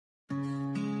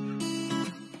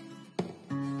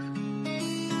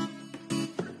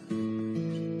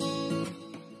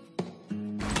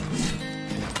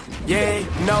Yeah,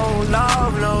 no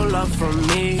love from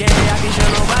me. Yeah, I can show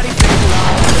nobody fake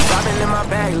love. Cause I've been in my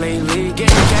bag lately,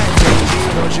 getting cash,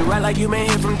 baby. Don't you act like you been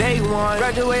here from day one.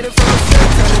 Graduated from a strip,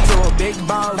 turned into a big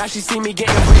boss. Now she see me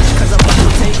getting rich, cause I'm about to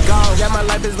take off. Yeah, my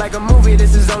life is like a movie,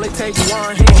 this is only take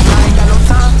one. Yeah, I ain't got no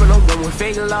time for no one with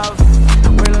fake love.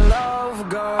 Where the love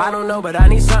go? I don't know, but I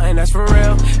need something that's for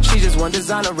real. She just want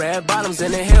designer, red bottoms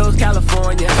in the hills,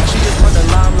 California. She just want the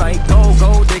limelight,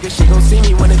 gold digger. She gon' see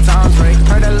me when the time's right.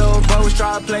 Heard that little bro was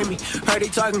try to play me. Heard he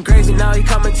talking crazy, now he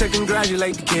coming to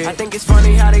congratulate the kid. I think it's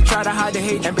funny how they try to hide the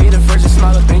hate and be the first to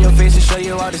smile up in your face and show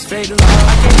you all this fake love.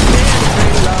 I can't stand the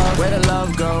fake love. Where the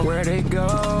love go? Where'd it go?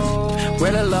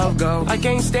 Where the love go? I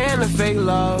can't stand the fake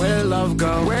love. Where the love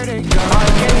go? Where'd it go? I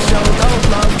can't show no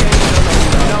love, can't show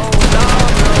no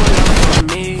love from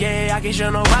me. Yeah, I can't show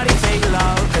nobody fake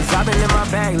love. Cause I've been in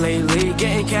my bag lately,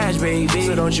 getting cash, baby.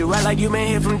 So don't you act like you been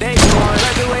here from day one.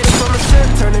 Graduated from a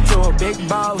strip, turned into a big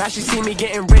boss. Now she see me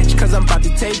getting rich, cause I'm about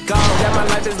to take off. Yeah, my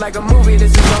life is like a movie,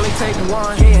 this is only take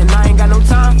one. Yeah, and I ain't got no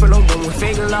time for no one with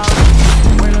fake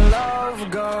love. Where the love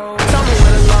go? Tell me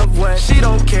where the love went. She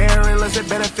don't care unless it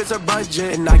benefits her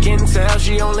budget. And I can tell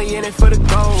she only in it for the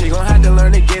gold. She gon' have to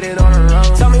learn to get it on her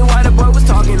own. Tell me why the boy was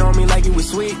talking on me like he was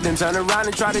sweet, then turn around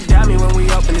and try to dab me when we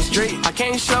up in the street. I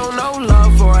can't show no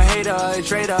love for a hater, a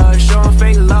traitor. Showing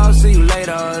fake love, see you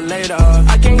later, later.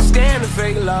 I can't stand the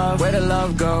fake love. Where the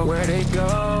love go? Where'd it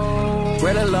go?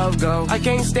 Where the love go? I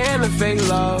can't stand the fake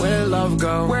love. Where the love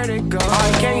go? Where'd it go?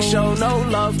 I can't show no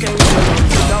love, can't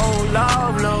show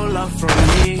no love from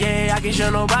me. Yeah, I can't show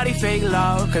nobody fake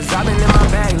love. Cause I've been in my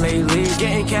bag lately,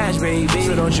 getting cash, baby.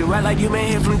 So don't you act like you been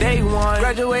here from day one.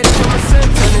 Graduated from a strip,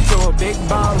 turned into a big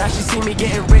boss. Now she see me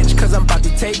getting rich, cause I'm about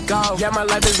to take off. Yeah, my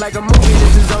life is like a movie,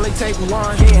 this is only take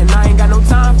one. Yeah, and I ain't got no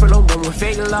time for no one with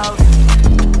fake love.